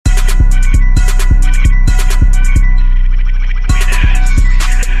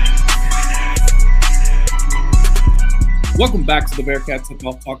Welcome back to the Bearcats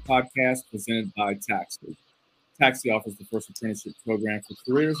Football Talk podcast presented by Taxly. Taxly offers the first apprenticeship program for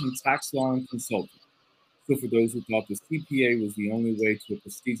careers in tax law and consulting. So for those who thought the CPA was the only way to a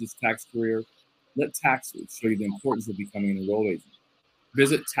prestigious tax career, let Taxly show you the importance of becoming an enrolled agent.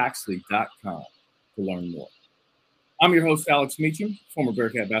 Visit Taxly.com to learn more. I'm your host, Alex Meacham, former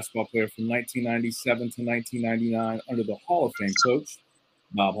Bearcat basketball player from 1997 to 1999 under the Hall of Fame coach,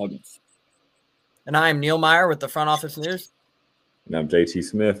 Bob Huggins. And I'm Neil Meyer with the Front Office News. And I'm JT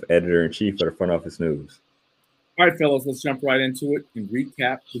Smith, editor-in-chief of the Front Office News. All right, fellas, let's jump right into it and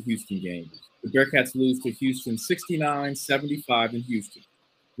recap the Houston game. The Bearcats lose to Houston 69-75 in Houston.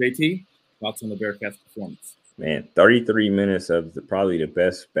 JT, thoughts on the Bearcats' performance? Man, 33 minutes of probably the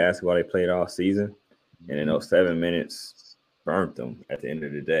best basketball they played all season. And in those 7 minutes, burnt them at the end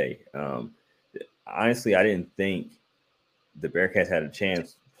of the day. Honestly, I didn't think the Bearcats had a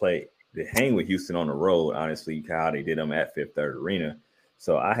chance to hang with Houston on the road, honestly, how they did them at Fifth Third Arena.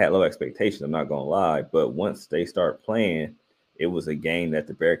 So I had low expectations, I'm not going to lie. But once they start playing, it was a game that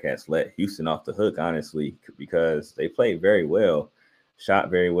the Bearcats let Houston off the hook, honestly, because they played very well, shot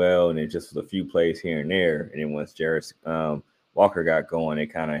very well, and it just was a few plays here and there. And then once Jarris Walker got going, it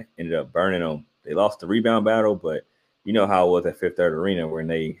kind of ended up burning them. They lost the rebound battle, but you know how it was at Fifth Third Arena when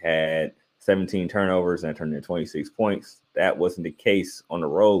they had 17 turnovers and turned into 26 points. That wasn't the case on the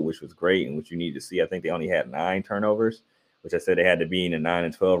road, which was great and what you need to see. I think they only had 9 turnovers, which I said they had to be in the 9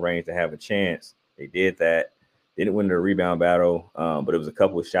 and 12 range to have a chance. They did that. Didn't win the rebound battle, but it was a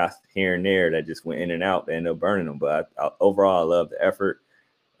couple of shots here and there that just went in and out. They ended up burning them. But overall, I love the effort.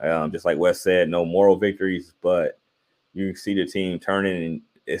 Just like Wes said, no moral victories, but you can see the team turning.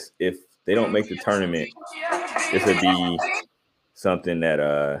 And if they don't make the tournament, this would be something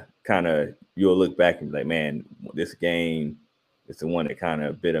that kind of you'll look back and be like, man, this game is the one that kind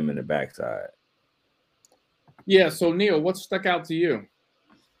of bit them in the backside. Yeah, so Neil, what stuck out to you?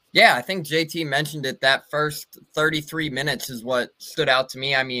 Yeah, I think JT mentioned it. That first 33 minutes is what stood out to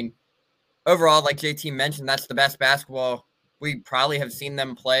me. I mean, overall, like JT mentioned, that's the best basketball we probably have seen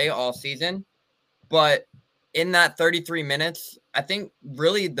them play all season. But in that 33 minutes, I think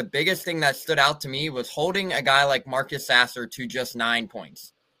really the biggest thing that stood out to me was holding a guy like Marcus Sasser to just 9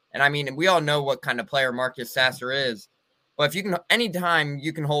 points. And I mean, we all know what kind of player Marcus Sasser is. But if you can, anytime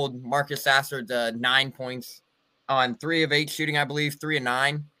you can hold Marcus Sasser to 9 points on 3 of 8 shooting, I believe 3 of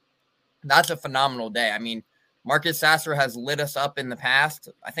 9, that's a phenomenal day. I mean, Marcus Sasser has lit us up in the past.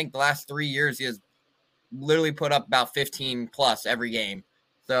 I think the last 3 years, he has literally put up about 15 plus every game.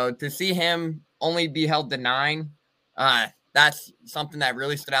 So to see him only be held to 9, that's something that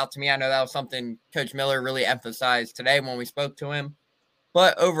really stood out to me. I know that was something Coach Miller really emphasized today when we spoke to him.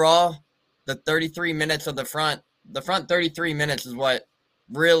 But overall, the 33 minutes of the front 33 minutes is what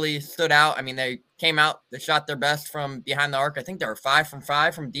really stood out. I mean, they came out, they shot their best from behind the arc. I think they were 5 from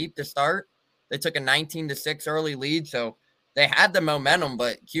 5 from deep to start. They took a 19-6 early lead, so they had the momentum,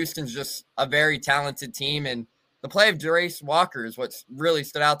 but Houston's just a very talented team. And the play of Jarris Walker is what's really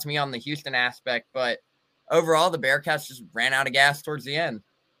stood out to me on the Houston aspect. But overall, the Bearcats just ran out of gas towards the end.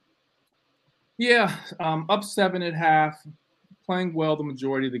 Yeah, up 7 at half, playing well the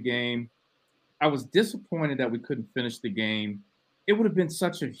majority of the game. I was disappointed that we couldn't finish the game. It would have been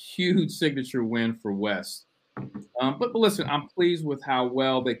such a huge signature win for Wes. But listen, I'm pleased with how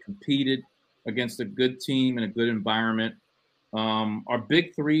well they competed against a good team and a good environment. Our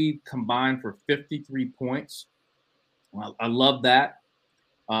big three combined for 53 points. I love that.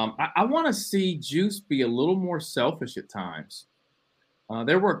 I want to see Juice be a little more selfish at times.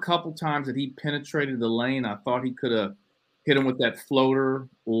 There were a couple times that he penetrated the lane. I thought he could have hit him with that floater,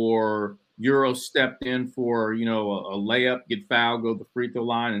 or Euro stepped in for, a layup, get fouled, go to the free throw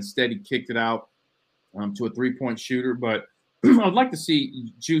line. Instead, he kicked it out to a three-point shooter. But I'd like to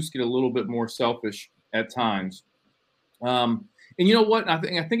see Juice get a little bit more selfish at times. And you know what? I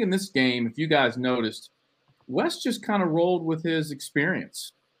think in this game, if you guys noticed, Wes just kind of rolled with his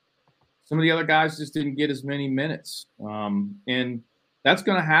experience. Some of the other guys just didn't get as many minutes. And that's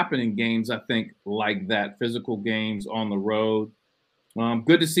going to happen in games, I think, like that, physical games on the road.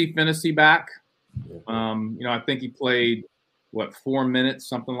 Good to see Finney back. I think he played, 4 minutes,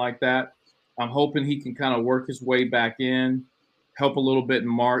 something like that. I'm hoping he can kind of work his way back in, help a little bit in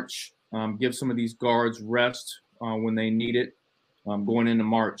March, give some of these guards rest when they need it going into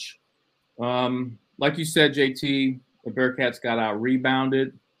March. Like you said, JT, the Bearcats got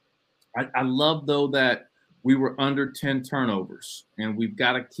out-rebounded. I love, though, that we were under 10 turnovers, and we've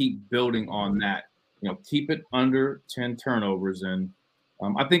got to keep building on that. Keep it under 10 turnovers. And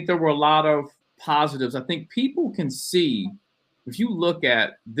I think there were a lot of positives. I think people can see, if you look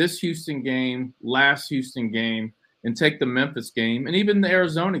at this Houston game, last Houston game, and take the Memphis game and even the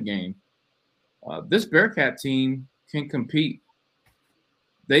Arizona game, this Bearcat team can compete.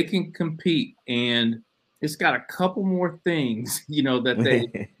 They can compete, and it's got a couple more things,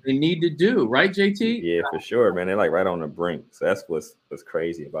 that they need to do, right, JT? Yeah, for sure, man. They're like right on the brink. So that's what's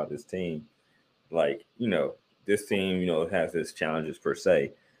crazy about this team. Like, this team, has its challenges per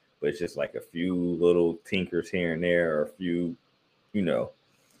se, but it's just like a few little tinkers here and there, or a few, if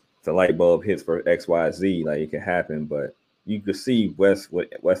the light bulb hits for XYZ, like it can happen. But you could see what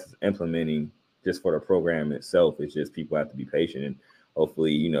West is implementing just for the program itself. It's just people have to be patient, and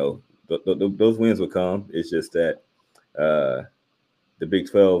hopefully, those wins will come. It's just that the Big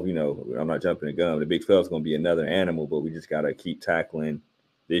 12, I'm not jumping the gun. The Big 12 is going to be another animal, but we just got to keep tackling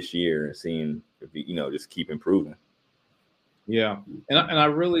this year and seeing if we, just keep improving. Yeah, and I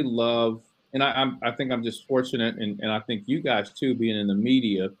really love, and I think I'm just fortunate, and I think you guys too, being in the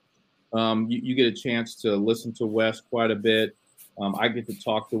media, you get a chance to listen to Wes quite a bit. I get to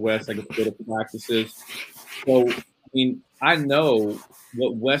talk to Wes. I get to go to practices. So, I know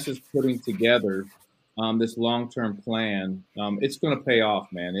what Wes is putting together, this long-term plan. It's going to pay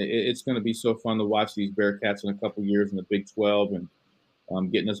off, man. It's going to be so fun to watch these Bearcats in a couple years in the Big 12 and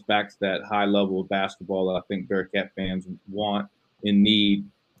getting us back to that high level of basketball that I think Bearcat fans want and need.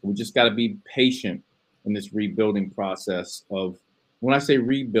 We just got to be patient in this rebuilding process of, when I say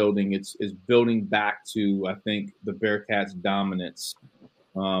rebuilding, it's building back to, I think, the Bearcats' dominance,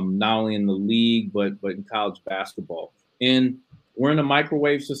 not only in the league, but in college basketball. And we're in a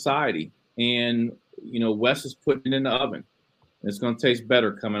microwave society, and, Wes is putting it in the oven. It's going to taste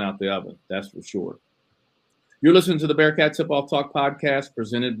better coming out the oven. That's for sure. You're listening to the Bearcat Tip-Off Talk podcast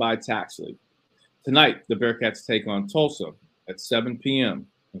presented by Taxley. Tonight, the Bearcats take on Tulsa at 7 p.m.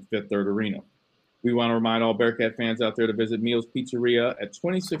 in Fifth Third Arena. We want to remind all Bearcat fans out there to visit Meals Pizzeria at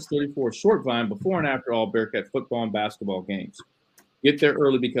 2634 Short Vine before and after all Bearcat football and basketball games. Get there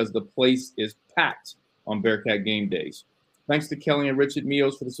early because the place is packed on Bearcat game days. Thanks to Kelly and Richard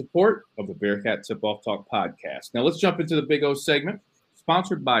Meals for the support of the Bearcat Tip-Off Talk podcast. Now let's jump into the Big O segment,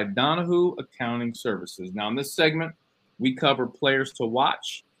 sponsored by Donahue Accounting Services. Now in this segment, we cover players to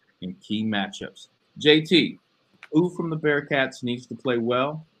watch and key matchups. JT, who from the Bearcats needs to play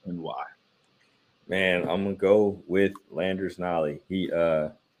well and why? Man, I'm gonna go with Landers Nolley. He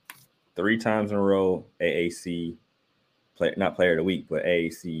 3 times in a row AAC not player of the week, but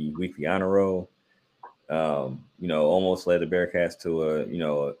AAC weekly honor roll. Almost led the Bearcats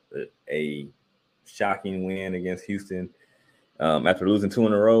to a shocking win against Houston. After losing 2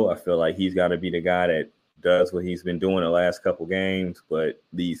 in a row, I feel like he's got to be the guy that does what he's been doing the last couple games, but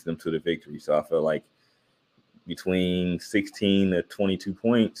leads them to the victory. So I feel like between 16 to 22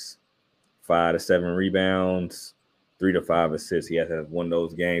 points, 5 to 7 rebounds, 3 to 5 assists. He has to have one of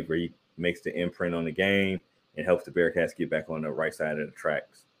those games where he makes the imprint on the game and helps the Bearcats get back on the right side of the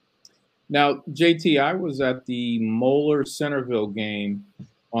tracks. Now, JT, I was at the Moeller Centerville game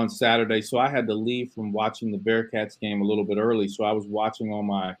on Saturday, so I had to leave from watching the Bearcats game a little bit early. So I was watching on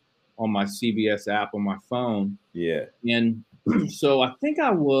my CBS app on my phone. Yeah. And so I think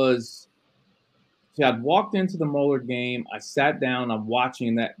I'd walked into the Moeller game. I sat down. I'm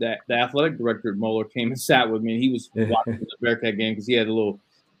watching that the athletic director at Moeller came and sat with me, and he was watching the Bearcat game because he had I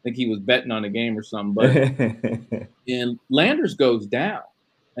think he was betting on the game or something. But and Landers goes down.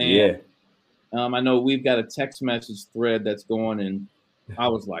 And, yeah. I know we've got a text message thread that's going, and I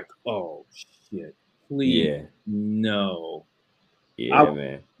was like, "Oh shit, please, no."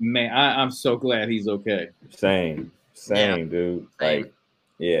 Yeah, man, I'm so glad he's okay. Same, dude. Like,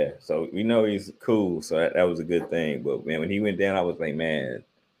 yeah. So we know he's cool, so that was a good thing. But man, when he went down, I was like, man,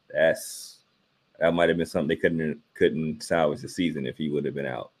 that might have been something they couldn't salvage the season if he would have been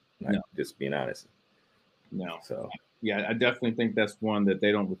out. Just being honest. No. So. Yeah, I definitely think that's one that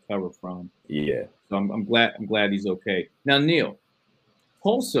they don't recover from. Yeah. So I'm glad he's okay. Now, Neil,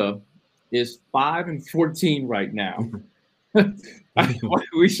 Tulsa is 5-14 right now.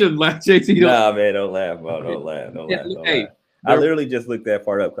 We shouldn't laugh, JT. Nah, man, don't laugh, bro. Don't laugh. Hey, I literally just looked that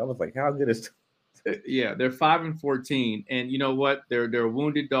part up. I was like, how good is? Yeah, they're 5-14, and you know what? They're a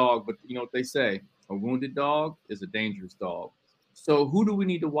wounded dog, but you know what they say: a wounded dog is a dangerous dog. So, who do we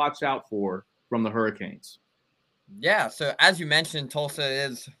need to watch out for from the Hurricanes? Yeah, so as you mentioned, Tulsa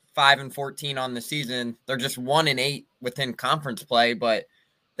is 5-14 on the season. They're just 1-8 within conference play, but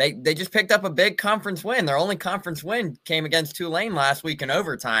they just picked up a big conference win. Their only conference win came against Tulane last week in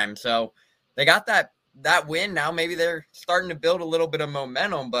overtime. So they got that win. Now maybe they're starting to build a little bit of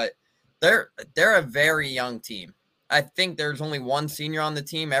momentum, but they're a very young team. I think there's only one senior on the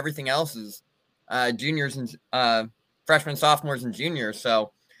team. Everything else is juniors and freshmen, sophomores, and juniors.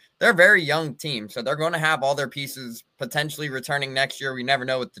 So they're a very young team, so they're going to have all their pieces potentially returning next year. We never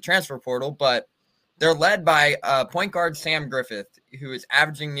know with the transfer portal, but they're led by point guard Sam Griffith, who is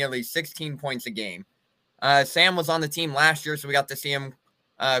averaging nearly 16 points a game. Sam was on the team last year, so we got to see him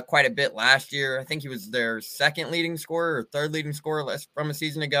quite a bit last year. I think he was their second leading scorer or third leading scorer from a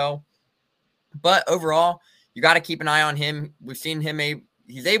season ago. But overall, you got to keep an eye on him. We've seen him,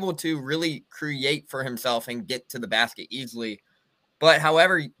 he's able to really create for himself and get to the basket easily. But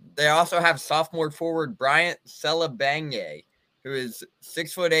however, they also have sophomore forward Bryant Selabenge, who is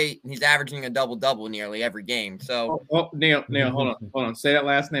 6'8", and he's averaging a double-double nearly every game. So, Neil, hold on. Say that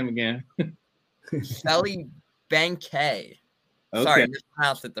last name again. Selabenge. Okay. Sorry, I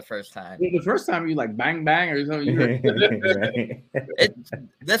mispronounced it the first time. The first time you like bang bang or something.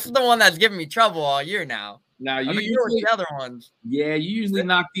 This is the one that's giving me trouble all year now. Now you usually the other ones. Yeah, you usually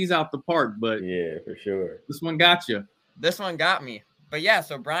knock these out the park, but yeah, for sure. This one got you. This one got me. But yeah,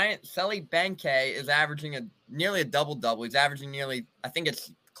 so Bryant Selabenge is averaging nearly a double-double. He's averaging nearly, I think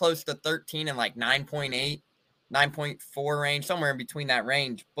it's close to 13 and like 9.8, 9.4 range, somewhere in between that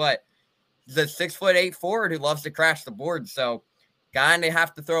range. But he's a 6'8" forward who loves to crash the board. So kind of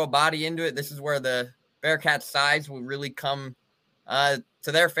have to throw a body into it. This is where the Bearcats' size will really come to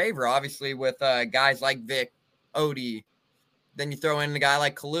their favor, obviously, with guys like Vic, Odie. Then you throw in a guy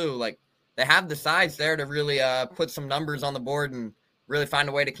like Kalu. Like, they have the size there to really put some numbers on the board and really find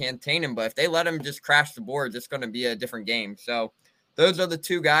a way to contain him. But if they let him just crash the boards, it's going to be a different game. So those are the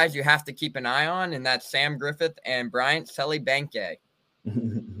two guys you have to keep an eye on, and that's Sam Griffith and Bryant Selabenge.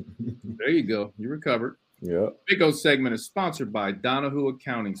 There you go. You recovered. Yeah. Big O segment is sponsored by Donahue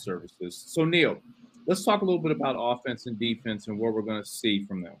Accounting Services. So, Neil, let's talk a little bit about offense and defense and what we're going to see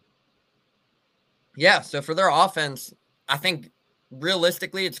from them. Yeah, so for their offense, I think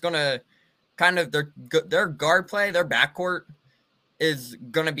realistically it's going to kind of their guard play, their backcourt is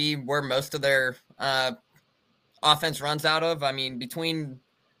going to be where most of their offense runs out of. I mean, between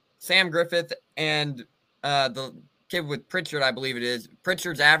Sam Griffith and the kid with Pritchard, I believe it is,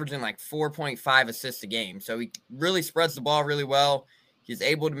 Pritchard's averaging like 4.5 assists a game. So he really spreads the ball really well. He's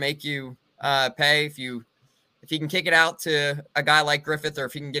able to make you pay if he can kick it out to a guy like Griffith, or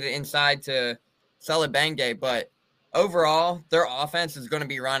if he can get it inside to Selabenge. But overall, their offense is going to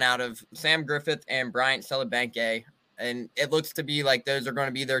be run out of Sam Griffith and Bryant Selabenge. And it looks to be like those are going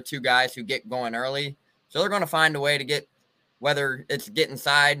to be their two guys who get going early. So they're going to find a way to get, whether it's get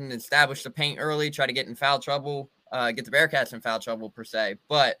inside and establish the paint early, try to get in foul trouble, get the Bearcats in foul trouble per se.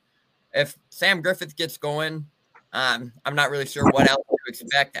 But if Sam Griffith gets going, I'm not really sure what else to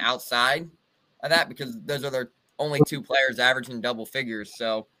expect outside of that, because those are their only two players averaging double figures.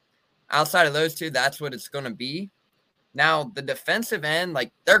 So outside of those two, that's what it's going to be. Now, the defensive end,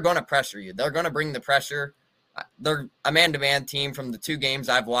 like, they're going to pressure you. They're going to bring the pressure. They're a man-to-man team from the two games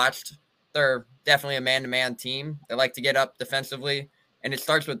I've watched. They're definitely a man-to-man team. They like to get up defensively, and it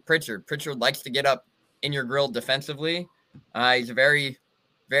starts with Pritchard. Pritchard likes to get up in your grill defensively. He's a very,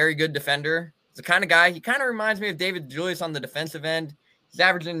 very good defender. He's the kind of guy, he kind of reminds me of David Julius on the defensive end. He's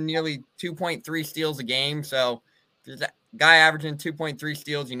averaging nearly 2.3 steals a game. So if there's a guy averaging 2.3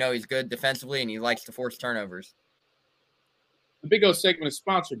 steals, you know he's good defensively, and he likes to force turnovers. The Big O segment is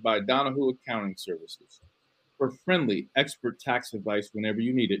sponsored by Donahue Accounting Services. For friendly, expert tax advice whenever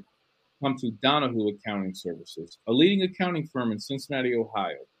you need it, come to Donahue Accounting Services, a leading accounting firm in Cincinnati,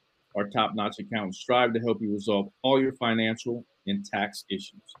 Ohio. Our top-notch accountants strive to help you resolve all your financial and tax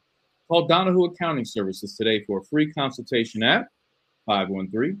issues. Call Donahue Accounting Services today for a free consultation at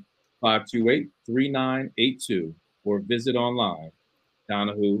 513-528-3982 or visit online,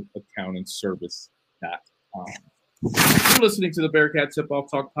 DonahueAccountingService.com. You're listening to the Bearcat Tip-Off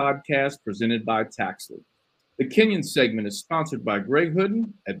Talk podcast presented by Taxley. The Kenyon segment is sponsored by Greg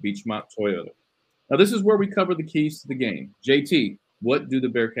Hooden at Beechmont Toyota. Now, this is where we cover the keys to the game. JT, what do the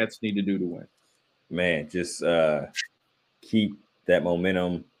Bearcats need to do to win? Man, just keep that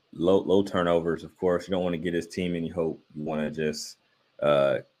momentum, low turnovers. Of course, you don't want to give this team any hope. You want to just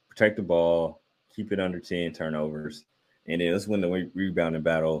protect the ball, keep it under 10 turnovers, and then let's win the rebounding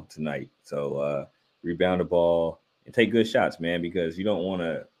battle tonight. So rebound the ball and take good shots, man, because you don't want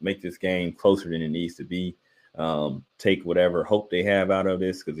to make this game closer than it needs to be. Take whatever hope they have out of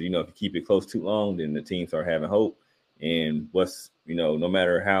this, because, you know, if you keep it close too long, then the team start having hope. And no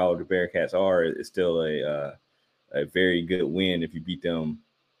matter how the Bearcats are, it's still a very good win if you beat them,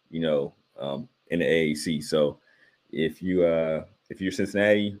 in the AAC. So if you're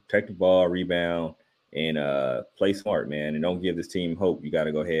Cincinnati, protect the ball, rebound, and play smart, man, and don't give this team hope. You got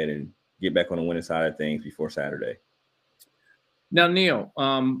to go ahead and get back on the winning side of things before Saturday. Now, Neil,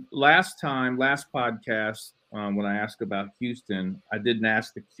 last podcast, when I asked about Houston, I didn't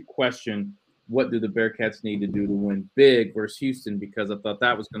ask the question, what do the Bearcats need to do to win big versus Houston, because I thought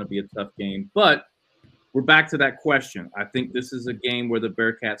that was going to be a tough game. But we're back to that question. I think this is a game where the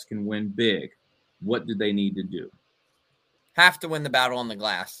Bearcats can win big. What do they need to do? Have to win the battle on the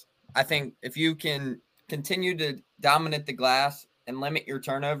glass. I think if you can continue to dominate the glass and limit your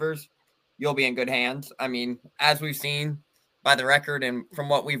turnovers, you'll be in good hands. I mean, as we've seen by the record and from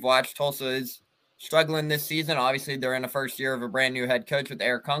what we've watched, Tulsa is struggling this season. Obviously, they're in the first year of a brand new head coach with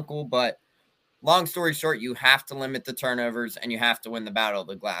Eric Kunkel, but long story short, you have to limit the turnovers and you have to win the battle of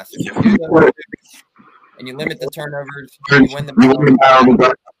the glass. If you do that and you limit the turnovers, and you win the battle of the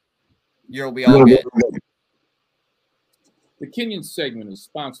glass, you'll be all good. The Kenyon segment is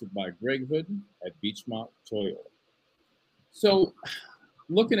sponsored by Greg Hooden at Beechmont Toyota. So,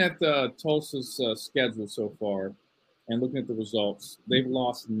 looking at Tulsa's schedule so far and looking at the results, they've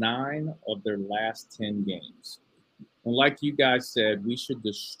lost 9 of their last 10 games. And like you guys said, we should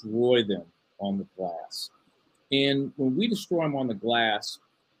destroy them on the glass. And when we destroy them on the glass,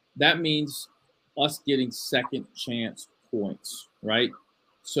 that means us getting second chance points, right?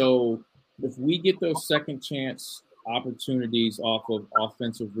 So if we get those second chance opportunities off of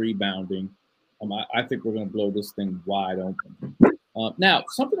offensive rebounding, I think we're going to blow this thing wide open. Now,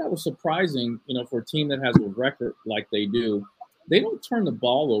 something that was surprising, for a team that has a record like they do, they don't turn the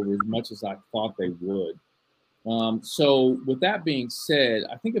ball over as much as I thought they would. So with that being said,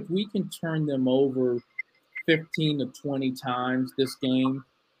 I think if we can turn them over 15 to 20 times this game,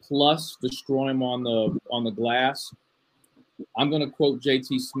 plus destroy them on the glass, I'm going to quote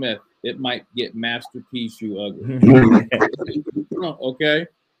JT Smith, it might get masterpiece you ugly. Okay?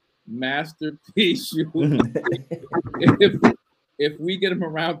 Masterpiece you ugly. If we get them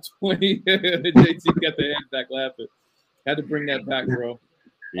around 20, JT got the hand back laughing. Had to bring that back, bro.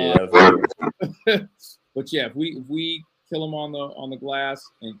 Yeah. But yeah, if we kill them on the glass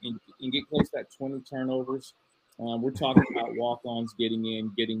and get close to that 20 turnovers, we're talking about walk-ons getting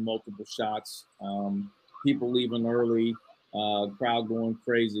in, getting multiple shots, people leaving early, crowd going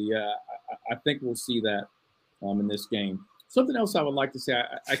crazy. Yeah, I think we'll see that in this game. Something else I would like to say,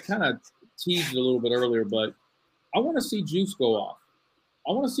 I kind of teased it a little bit earlier, but I want to see Juice go off.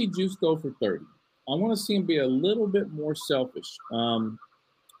 I want to see Juice go for 30. I want to see him be a little bit more selfish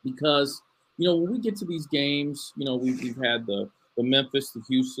because, when we get to these games, we've had the Memphis, the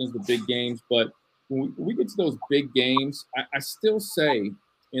Houstons, the big games, but when we get to those big games, I still say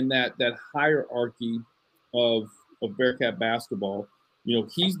in that hierarchy of Bearcat basketball,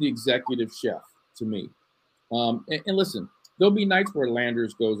 he's the executive chef to me. And listen, there'll be nights where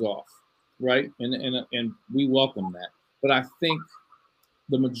Landers goes off, right? And we welcome that. But I think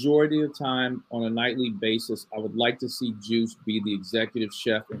the majority of the time on a nightly basis, I would like to see Juice be the executive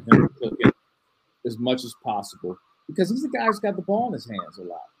chef and him cook it as much as possible because he's the guy who's got the ball in his hands a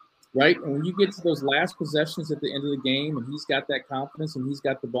lot, right? And when you get to those last possessions at the end of the game and he's got that confidence and he's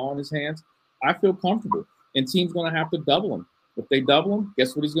got the ball in his hands, I feel comfortable. And team's going to have to double him. If they double him,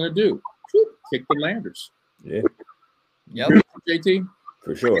 guess what he's going to do? Kick the Landers. Yeah. Yep. JT?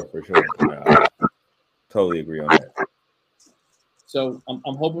 For sure. I totally agree on that. So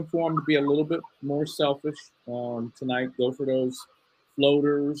I'm hoping for him to be a little bit more selfish tonight. Go for those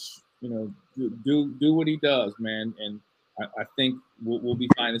floaters. Do what he does, man. And I think we'll be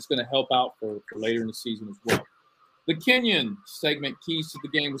fine. It's going to help out for later in the season as well. The Kenyon segment, Keys to the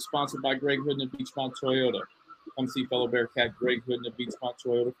Game, was sponsored by Greg Hooden at Beechmont Toyota. Come see fellow Bearcat Greg Hooden at Beechmont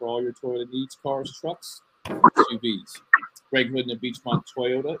Toyota for all your Toyota needs, cars, trucks, SUVs. Greg Hooden at Beechmont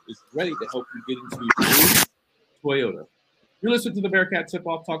Toyota is ready to help you get into your new Toyota. You're listening to the Bearcat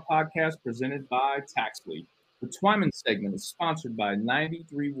Tip-Off Talk podcast presented by Taxley. The Twyman segment is sponsored by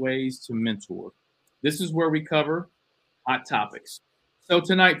 93 Ways to Mentor. This is where we cover hot topics. So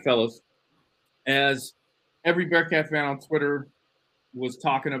tonight, fellas, as every Bearcat fan on Twitter was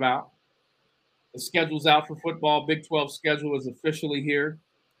talking about, the schedule's out for football. Big 12 schedule is officially here.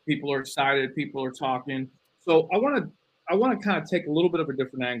 People are excited. People are talking. So I want to kind of take a little bit of a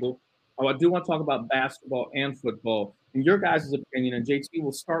different angle. I do want to talk about basketball and football. In your guys' opinion, and JT,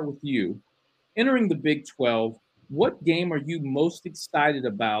 we'll start with you. Entering the Big 12, what game are you most excited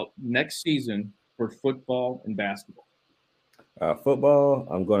about next season for football and basketball? Football,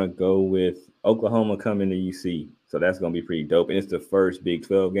 I'm going to go with Oklahoma coming to UC. So that's going to be pretty dope. And it's the first Big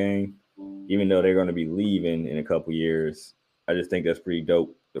 12 game. Even though they're going to be leaving in a couple years, I just think that's pretty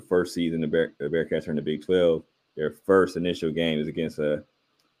dope. The first season the Bearcats are in the Big 12. Their first initial game is against a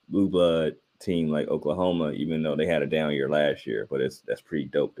blue blood team like Oklahoma, even though they had a down year last year. But that's pretty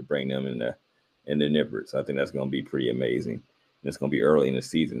dope to bring them in the Nippert. So I think that's going to be pretty amazing. And it's going to be early in the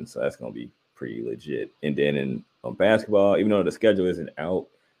season, so that's going to be pretty legit. And then on basketball, even though the schedule isn't out,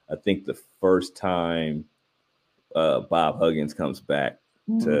 I think the first time Bob Huggins comes back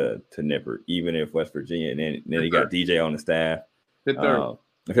to Nippert, even if West Virginia, and then he got DJ on the staff.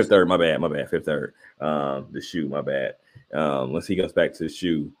 Fifth third, my bad. Fifth third. The shoe, my bad. Once he goes back to the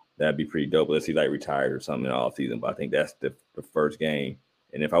shoe, that'd be pretty dope. Unless he like retired or something in the off season. But I think that's the first game.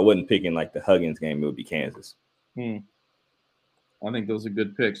 And if I wasn't picking like the Huggins game, it would be Kansas. I think those are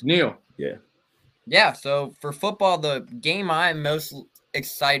good picks. Neil. Yeah. So for football, the game I'm most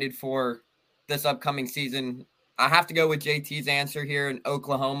excited for this upcoming season, I have to go with JT's answer here in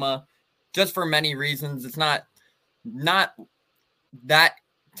Oklahoma, just for many reasons. It's not that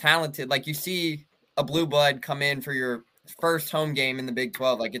talented. Like, you see a blue blood come in for your first home game in the Big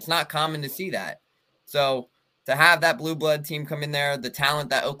 12. Like, it's not common to see that. So to have that blue blood team come in there, the talent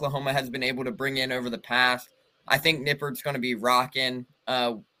that Oklahoma has been able to bring in over the past, I think Nippert's going to be rocking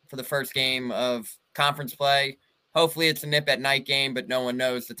for the first game of conference play. Hopefully it's a Nip at night game, but no one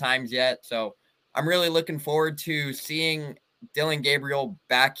knows the times yet. So I'm really looking forward to seeing Dillon Gabriel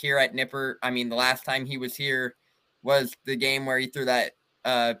back here at Nippert. I mean, the last time he was here was the game where he threw that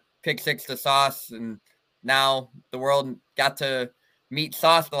pick six to Sauce, and now the world got to meet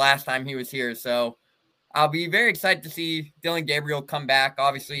Sauce the last time he was here. So I'll be very excited to see Dillon Gabriel come back.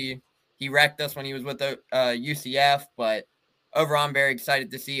 Obviously, he wrecked us when he was with the UCF, but overall, I'm very excited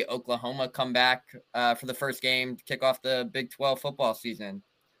to see Oklahoma come back for the first game to kick off the Big 12 football season.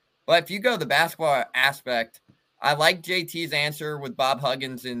 But if you go the basketball aspect, I like JT's answer with Bob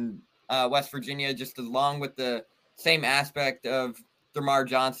Huggins in West Virginia, just along with the same aspect of DeMar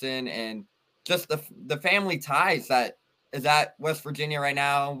Johnson and just the family ties that is at West Virginia right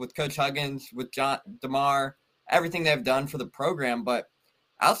now with Coach Huggins, with DeMar, everything they've done for the program. But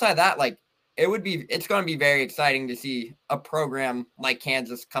outside of that, like, it's going to be very exciting to see a program like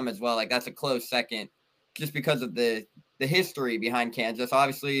Kansas come as well. Like, that's a close second just because of the history behind Kansas.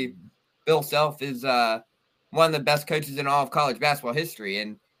 Obviously, Bill Self is one of the best coaches in all of college basketball history,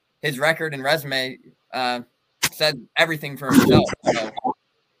 and his record and resume said everything for himself. So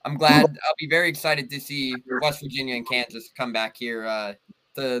I'm glad. I'll be very excited to see West Virginia and Kansas come back here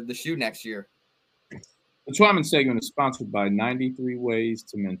to the shoe next year. The Twyman segment is sponsored by 93 Ways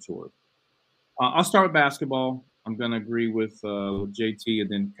to Mentor. I'll start with basketball. I'm going to agree with JT, and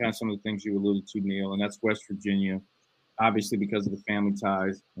then kind of some of the things you alluded to, Neil, and that's West Virginia, obviously because of the family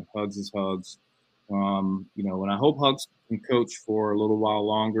ties. And Hugs is Hugs. And I hope Hugs can coach for a little while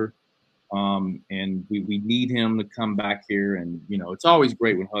longer. And we need him to come back here. And, it's always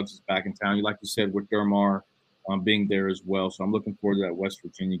great when Hugs is back in town. Like you said, with Dermar being there as well. So I'm looking forward to that West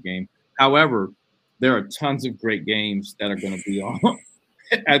Virginia game. However, there are tons of great games that are going to be on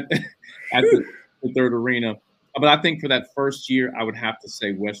at the third arena. But I think for that first year, I would have to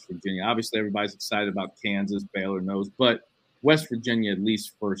say West Virginia. Obviously, everybody's excited about Kansas, Baylor knows, but West Virginia at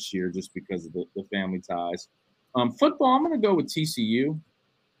least first year just because of the family ties. Football, I'm going to go with TCU.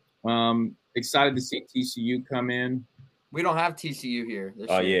 Excited to see TCU come in. We don't have TCU here.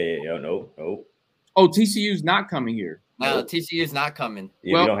 No. Oh, TCU's not coming here. No, TCU is not coming.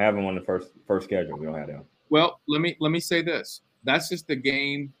 Yeah, we don't have them on the first schedule. We don't have them. Well, let me say this. That's just a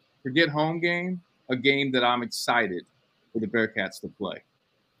game. Forget home game. A game that I'm excited for the Bearcats to play.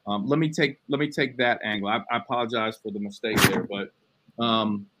 Let me take that angle. I apologize for the mistake there, but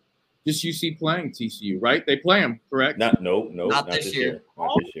just UC playing TCU, right? They play them, correct? Not this year.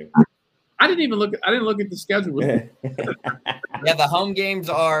 Not this year. I didn't look at the schedule. Yeah, the home games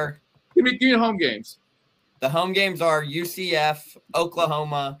are. Give me the home games. The home games are UCF,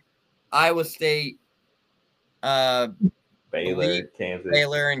 Oklahoma, Iowa State, Baylor, Kansas.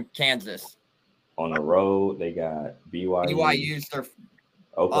 Baylor and Kansas. On the road, they got BYU. BYU's their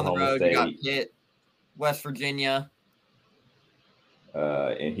Oklahoma on the road. State. You got Pitt, West Virginia,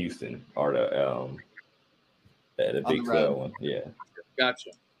 and Houston are the Big 12 one. Yeah. Gotcha.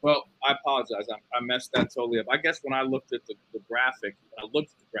 Well, I apologize. I messed that totally up. I guess when I looked at the graphic, I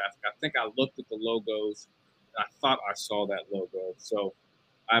think I looked at the logos, and I thought I saw that logo. So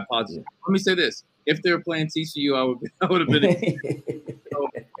I apologize. Yeah. Let me say this. If they were playing TCU, I would have been. So,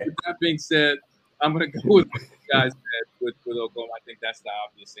 with that being said, I'm going to go with what you guys said with Oklahoma. I think that's the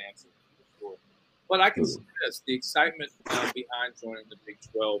obvious answer for sure. But I can see this. The excitement behind joining the Big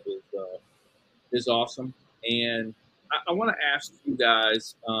 12 is awesome. And I want to ask you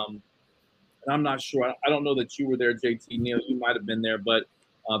guys, and I'm not sure. I don't know that you were there, JT. Neil, you might have been there, but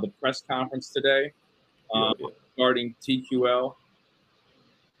the press conference today regarding TQL.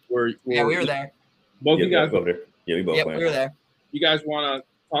 We were there. Both you guys over there. Yeah, we both went. We were there. You guys want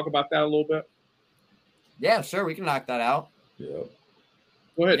to talk about that a little bit? Yeah, sure. We can knock that out. Yeah.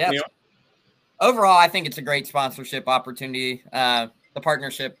 Go ahead, Neil. overall, I think it's a great sponsorship opportunity. The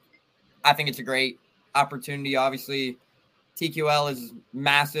partnership, I think it's a great opportunity. Obviously, TQL is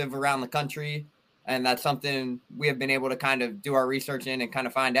massive around the country, and that's something we have been able to kind of do our research in and kind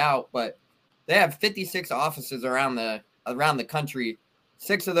of find out. But they have 56 offices around the country.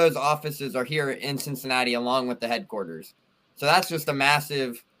 6 of those offices are here in Cincinnati, along with the headquarters. So that's just a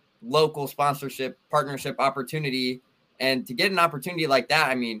massive local sponsorship partnership opportunity. And to get an opportunity like that,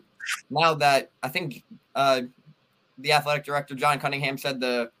 I mean, now that I think the athletic director, John Cunningham, said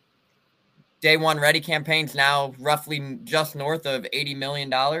the Day One Ready campaign's now roughly just north of $80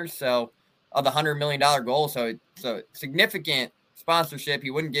 million. So of the $100 million goal. So it's a significant sponsorship.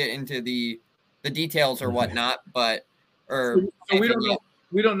 He wouldn't get into the details or whatnot, but so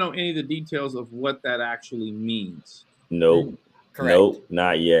we don't know any of the details of what that actually means. Nope. Correct. Nope,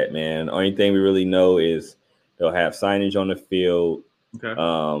 not yet, man. Only thing we really know is they'll have signage on the field. Okay.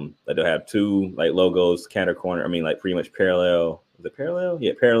 They'll have 2 like logos, counter corner. I mean, like pretty much parallel. Is it parallel?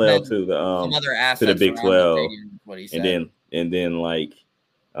 Yeah, parallel to the some other assets to the Big 12. What he said. And then like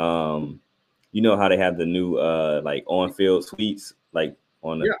you know how they have the new like on-field suites like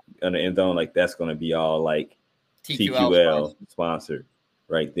on the end zone, like that's going to be all like TQL sponsored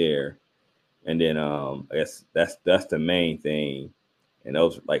right there. And then I guess that's the main thing. And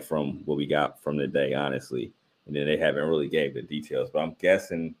those like from what we got from the day, honestly. And then they haven't really gave the details, but I'm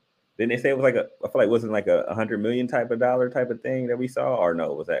guessing. Didn't they say it was like I feel like wasn't like a $100 million type of thing that we saw, or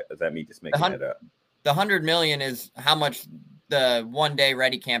no? Was that me just making that up? The $100 million is how much the One Day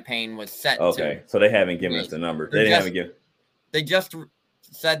Ready campaign was set to. Okay, so they haven't given us the number. They just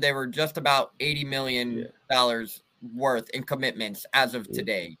said they were just about $80 million worth in commitments as of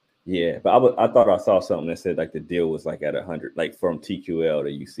today. Yeah, but I thought I saw something that said like the deal was like at 100, like from TQL to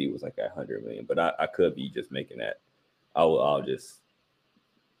UC was like at 100 million. But I could be just making that. I'll just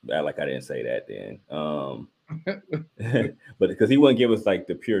act like I didn't say that then. But because he wouldn't give us like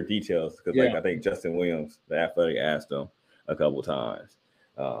the pure details, because like I think Justin Williams, the athletic, asked him a couple times,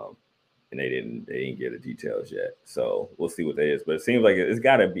 and they didn't get the details yet. So we'll see what that is. But it seems like it's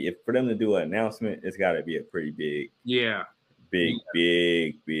got to be, for them to do an announcement, it's got to be a pretty big, big,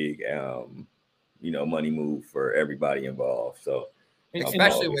 money move for everybody involved. So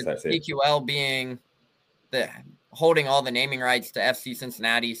especially with TQL being holding all the naming rights to FC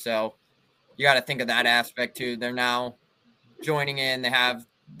Cincinnati. So you got to think of that aspect too. They're now joining in. They have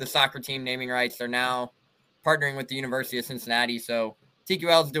the soccer team naming rights. They're now partnering with the University of Cincinnati. So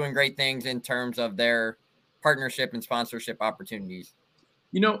TQL is doing great things in terms of their partnership and sponsorship opportunities.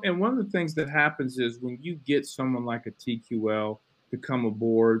 And one of the things that happens is when you get someone like a TQL to come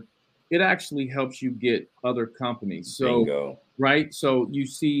aboard, it actually helps you get other companies. So, bingo. Right? So you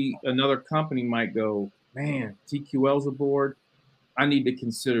see another company might go, man, TQL's aboard. I need to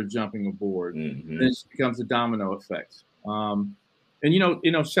consider jumping aboard. Mm-hmm. Then it becomes a domino effect. And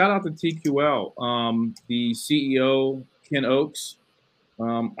shout out to TQL. The CEO, Ken Oakes.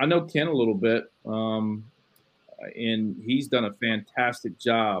 I know Ken a little bit. And he's done a fantastic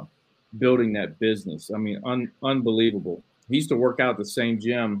job building that business. I mean, unbelievable. He used to work out at the same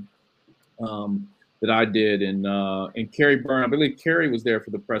gym that I did, and Kerry Byrne. I believe Kerry was there for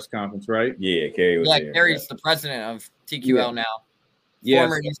the press conference, right? Yeah, Kerry was there. Kerry's the president of TQL now.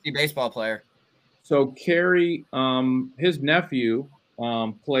 Former UC baseball player. So Kerry, his nephew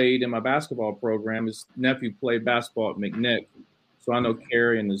played in my basketball program. His nephew played basketball at McNick, so I know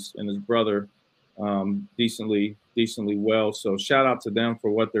Kerry and his brother decently well. So shout out to them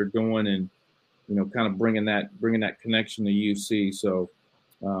for what they're doing, and kind of bringing that connection to UC. So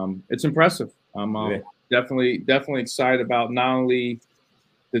it's impressive. I'm definitely excited about not only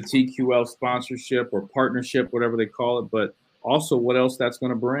the TQL sponsorship or partnership, whatever they call it, but also what else that's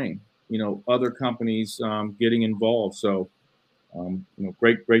going to bring. Other companies getting involved. So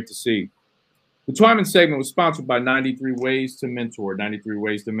great to see. The Twyman segment was sponsored by 93 Ways to Mentor. 93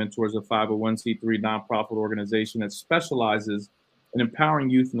 Ways to Mentor is a 501c3 nonprofit organization that specializes in empowering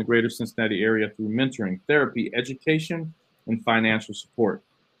youth in the greater Cincinnati area through mentoring, therapy, education, and financial support.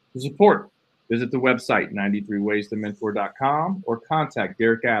 To support, visit the website 93waystomentor.com or contact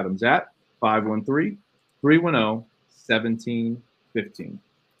Derek Adams at 513-310-1715.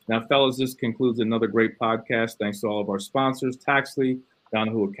 Now, fellas, this concludes another great podcast. Thanks to all of our sponsors, Taxley,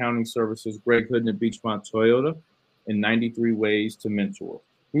 Donahue Accounting Services, Greg Hood and Beachmont Toyota, and 93 Ways to Mentor.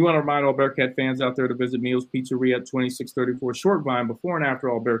 We want to remind all Bearcat fans out there to visit Meals Pizzeria at 2634 Short Vine before and after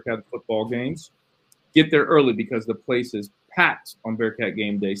all Bearcat football games. Get there early because the place is packed on Bearcat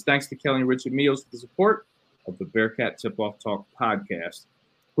game days. Thanks to Kelly and Rich at Meals for the support of the Bearcat Tip-Off Talk podcast.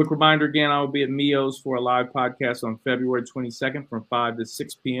 Quick reminder again, I will be at Mio's for a live podcast on February 22nd from 5 to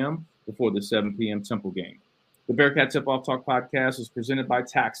 6 p.m. before the 7 p.m. Temple game. The Bearcat Tip-Off Talk podcast is presented by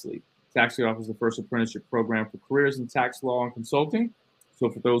Taxley. Taxley offers the first apprenticeship program for careers in tax law and consulting. So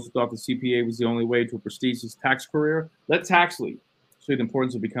for those who thought the CPA was the only way to a prestigious tax career, let Taxley show you the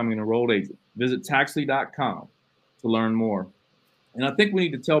importance of becoming an enrolled agent. Visit Taxley.com to learn more. And I think we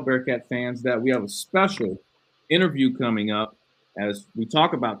need to tell Bearcat fans that we have a special interview coming up as we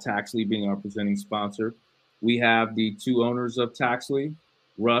talk about Taxley being our presenting sponsor. We have the two owners of Taxley,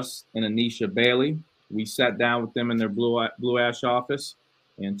 Russ and Anisha Bailey. We sat down with them in their Blue Ash office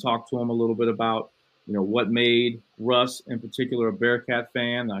and talked to them a little bit about, what made Russ in particular a Bearcat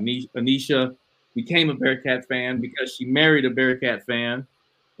fan. Anisha became a Bearcat fan because she married a Bearcat fan,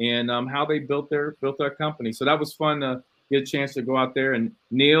 and how they built their company. So that was fun to get a chance to go out there. And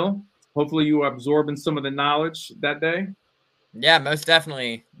Neil, hopefully you were absorbing some of the knowledge that day. Yeah, most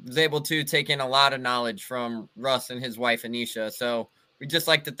definitely. Was able to take in a lot of knowledge from Russ and his wife Anisha. So we'd just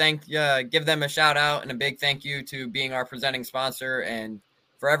like to give them a shout out and a big thank you to being our presenting sponsor and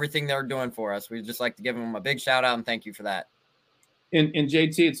for everything they're doing for us. We'd just like to give them a big shout out and thank you for that. And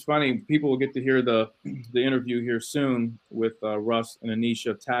JT, it's funny, people will get to hear the interview here soon with Russ and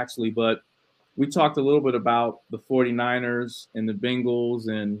Anisha Taxley, but we talked a little bit about the 49ers and the Bengals,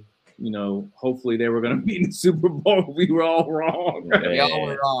 and hopefully they were going to be in the Super Bowl. We were all wrong. We all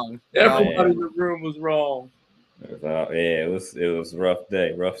were wrong. Everybody in the room was wrong. It was a rough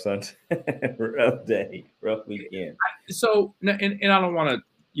day, rough Sunday, rough day, rough weekend. So, and I don't want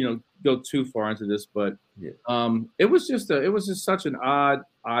to go too far into this, but it was just such an odd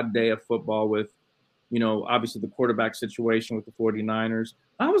day of football with, obviously the quarterback situation with the 49ers.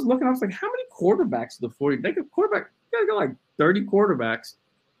 I was like, how many quarterbacks the 40? They could quarterback. They got like 30 quarterbacks.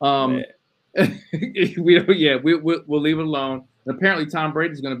 We'll leave it alone. And apparently Tom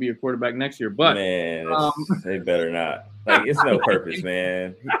Brady's going to be your quarterback next year, but man, they better not. Like, it's no purpose,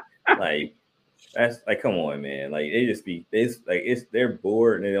 man. Like, that's like, come on, man. Like, they're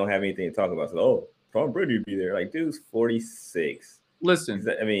bored and they don't have anything to talk about. So, Tom Brady would be there. Like, dude's 46. Listen,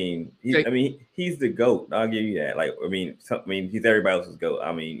 he's the GOAT. I'll give you that. Like, he's everybody else's GOAT.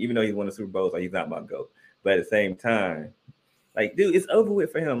 I mean, even though he's won the Super Bowls, like, he's not my GOAT. But at the same time, like, dude, it's over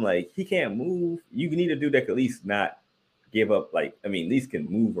with for him. Like, he can't move. You need a dude that could at least not give up. Like, at least can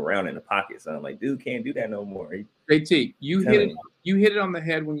move around in the pocket. So I'm like, dude can't do that no more. JT, you hit it on the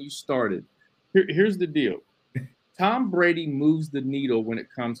head when you started. Here's the deal. Tom Brady moves the needle when it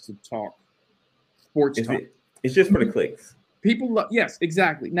comes to sports talk. It's just for the clicks. People yes,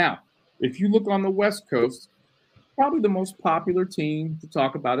 exactly. Now, if you look on the West Coast, probably the most popular team to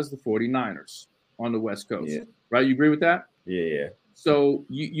talk about is the 49ers on the West Coast. Yeah. Right? You agree with that? Yeah. So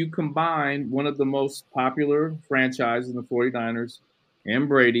you combine one of the most popular franchises in the 49ers and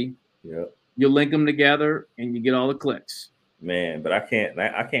Brady. Yep. You link them together and you get all the clicks. Man, but I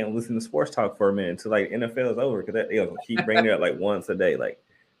can't listen to sports talk for a minute until like NFL is over because they'll keep bringing it up like once a day. Like,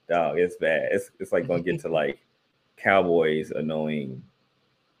 dog, it's bad. It's like gonna get to like Cowboys annoying.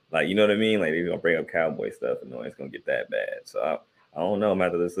 Like, you know what I mean? Like, they're gonna bring up Cowboy stuff annoying. It's gonna get that bad. So I don't know. I'm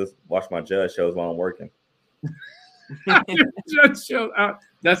after this. Let's watch my judge shows while I'm working. Judge show out.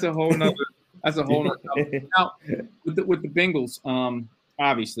 That's a whole nother. Now with the Bengals,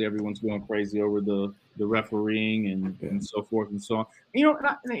 obviously everyone's going crazy over the refereeing and so forth and so on.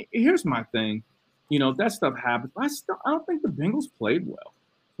 And here's my thing. That stuff happens. I don't think the Bengals played well.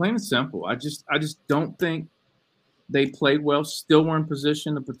 Plain and simple. I just don't think they played well. Still were in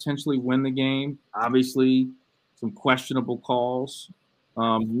position to potentially win the game. Obviously, some questionable calls.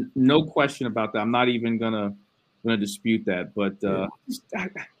 No question about that. I'm not even gonna dispute that. But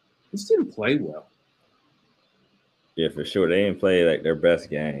just didn't play well. Yeah, for sure. They didn't play like their best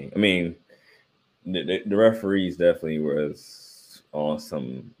game. I mean, the referees definitely was on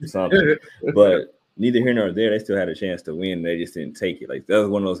something. But neither here nor there, they still had a chance to win. They just didn't take it. Like, that was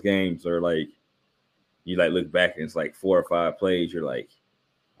one of those games where like you like look back and it's like 4 or 5 plays. You're like,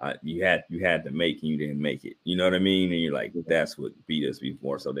 you had to make and you didn't make it. You know what I mean? And you're like, that's what beat us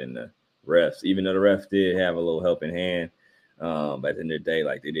more so than the refs. Even though the refs did have a little helping hand, but at the end of the day,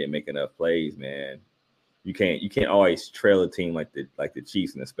 like, they didn't make enough plays, man. You can't always trail a team like the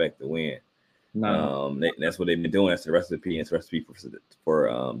Chiefs and expect to win. No. That's what they've been doing. That's the recipe. It's a recipe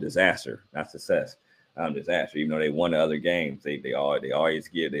for disaster, not success. Disaster. Even though they won the other games, they always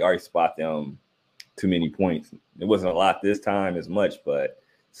spot them too many points. It wasn't a lot this time as much, but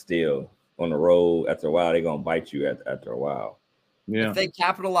still on the road after a while, they're gonna bite you after a while. Yeah. If they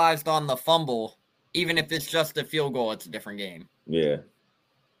capitalized on the fumble, even if it's just a field goal, it's a different game. Yeah.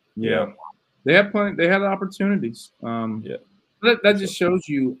 They had plenty. They had opportunities. That just shows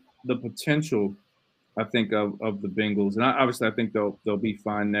you the potential I think of the Bengals, and obviously I think they'll be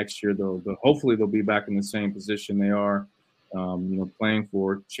fine next year. They'll hopefully they'll be back in the same position they are, playing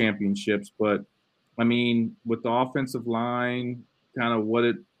for championships. But I mean, with the offensive line, kind of what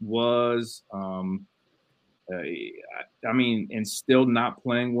it was, I mean, and still not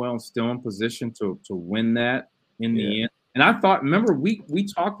playing well, and still in position to win that in the end. And I thought, remember, we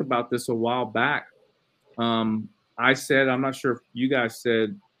talked about this a while back. I said, I'm not sure if you guys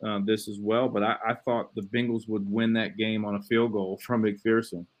said this as well, but I thought the Bengals would win that game on a field goal from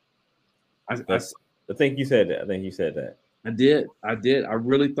McPherson. I think you said that. I did. I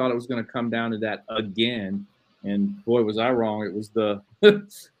really thought it was going to come down to that again, and boy, was I wrong. It was the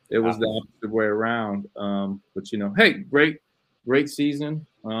it was the opposite way around. But hey, great season.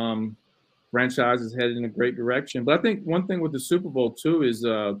 Franchise is headed in a great direction. But I think one thing with the Super Bowl too is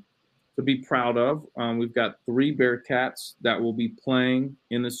to be proud of. We've got 3 Bearcats that will be playing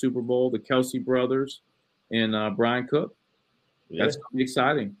in the Super Bowl: the Kelsey brothers and Brian Cook. Yeah. That's going to be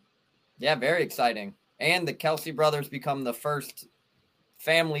exciting. Yeah, very exciting. And the Kelsey brothers become the first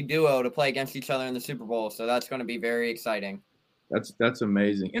family duo to play against each other in the Super Bowl, so that's going to be very exciting. That's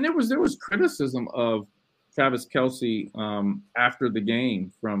amazing. And there was criticism of Travis Kelce after the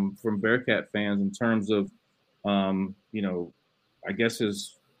game from Bearcat fans in terms of I guess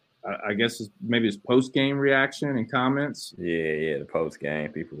his maybe his post game reaction and comments. Yeah, the post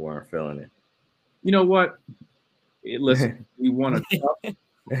game people weren't feeling it. You know what? Listen, we won a tough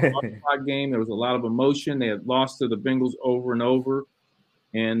game. There was a lot of emotion. They had lost to the Bengals over and over,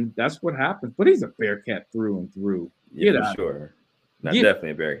 and that's what happened. But he's a Bearcat through and through. Yeah, for sure. Not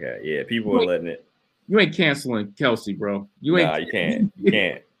definitely a Bearcat. Yeah, people were letting it. You ain't canceling Kelce, bro. You can't.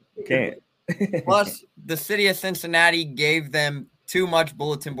 You can't. Plus, the city of Cincinnati gave them too much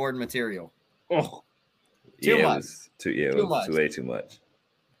bulletin board material. Oh, too much. It was way too much.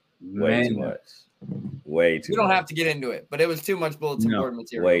 Way too much. You don't have to get into it, but it was too much bulletin board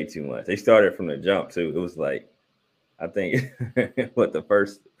material. Way too much. They started from the jump too. It was like, I think,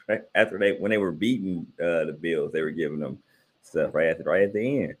 when they were beating the Bills, they were giving them stuff right at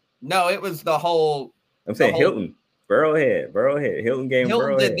the end. No, it was the whole. I'm saying Hilton, Burrowhead. Hilton gave him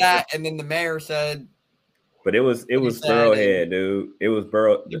Burrowhead. Did that, and then the mayor said. But it was Burrowhead, dude. It was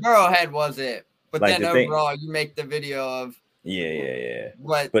Burrow. The Burrowhead was it, but then overall, you make the video of. Yeah.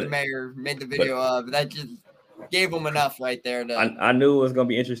 What the mayor made the video of. That just gave him enough right there. I knew it was gonna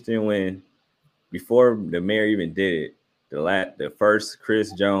be interesting when, before the mayor even did it, the first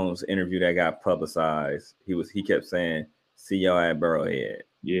Chris Jones interview that got publicized, he kept saying, "See y'all at Burrowhead."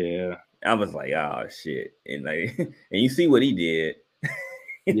 Yeah. I was like, oh shit. And and you see what he did.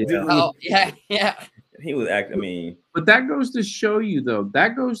 Yeah. He was acting, But that goes to show you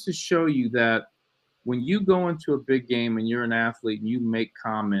that when you go into a big game and you're an athlete and you make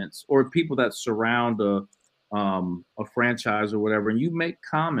comments, or people that surround a franchise or whatever, and you make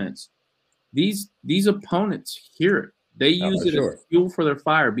comments, these opponents hear it. They use it as fuel for their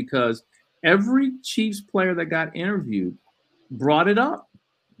fire, because every Chiefs player that got interviewed brought it up.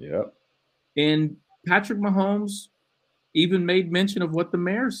 Yep. And Patrick Mahomes even made mention of what the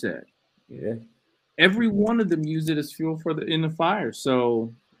mayor said. Yeah. Every one of them used it as fuel in the fire.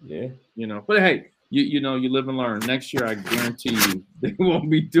 So yeah, But hey, you live and learn. Next year, I guarantee you, they won't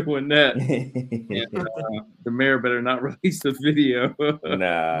be doing that. And, the mayor better not release the video.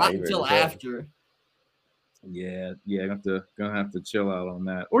 Not until after. Yeah, gonna have to chill out on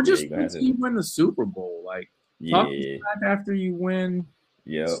that, or just until you win the Super Bowl. Like, talk back after you win.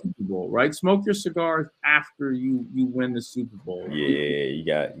 Yeah, Super Bowl, right? Smoke your cigars after you win the Super Bowl.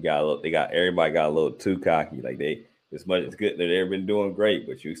 Yeah, everybody got a little too cocky. Like, as much as good that they've been doing great,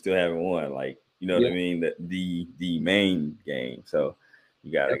 but you still haven't won. Like, you know what I mean? The main game. So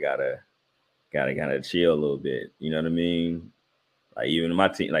you gotta kind of chill a little bit. You know what I mean? Like, even my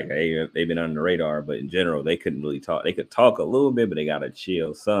team, like, they've been under the radar, but in general, they couldn't really talk. They could talk a little bit, but they gotta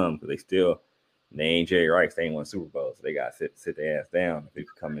chill some, because they ain't Jerry Rice. They ain't won Super Bowl, so they got to sit their ass down if they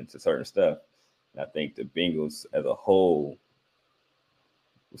come into certain stuff. And I think the Bengals as a whole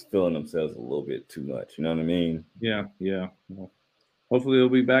was feeling themselves a little bit too much. You know what I mean? Yeah. Well, hopefully they'll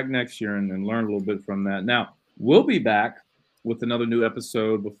be back next year and learn a little bit from that. Now, we'll be back with another new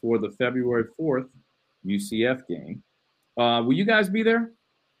episode before the February 4th UCF game. Will you guys be there?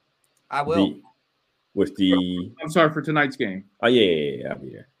 I will. I'm sorry, for tonight's game. Oh, yeah, I'll be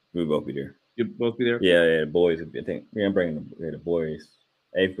there. We'll both be there. You'll both be there? Yeah, the boys. I think I'm bringing the boys.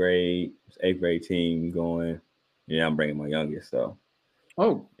 8th grade team going. Yeah, I'm bringing my youngest. So.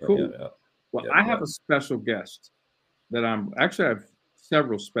 Oh, cool. Yeah. Well, I have a special guest that I have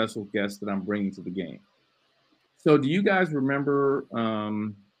several special guests that I'm bringing to the game. So, do you guys remember?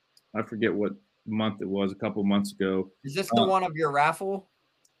 I forget what month it was, a couple months ago. Is this the one of your raffle?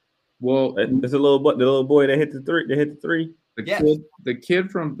 Well, it's the little boy that hit the three. The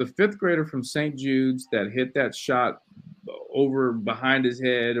kid from the 5th grader from St. Jude's that hit that shot over behind his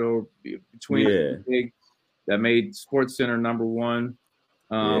head or between his leg that made Sports Center number 1.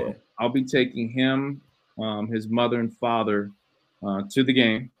 I'll be taking him, his mother and father to the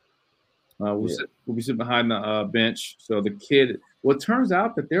game. We'll be sitting behind the bench. So the kid, well, it turns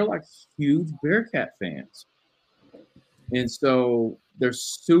out that they're like huge Bearcat fans. And so they're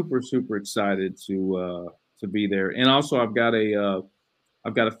super, super excited to be there. And also I've got a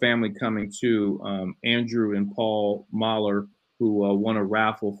family coming too, Andrew and Paul Mahler, who won a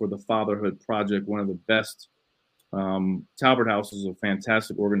raffle for the Fatherhood Project, one of the best. Talbert House is a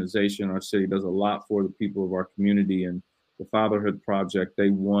fantastic organization. Our city does a lot for the people of our community, and the Fatherhood Project, they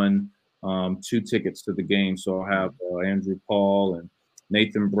won 2 tickets to the game. So I'll have Andrew Paul and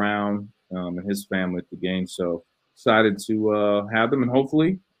Nathan Brown and his family at the game. So excited to have them, and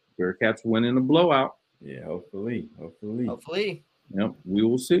hopefully Bearcats win in a blowout. Yeah, hopefully. Yep, we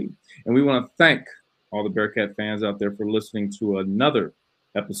will see. And we want to thank all the Bearcat fans out there for listening to another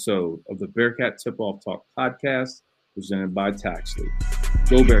episode of the Bearcat Tip-Off Talk podcast presented by Taxley.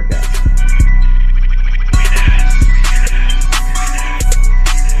 Go Bearcats.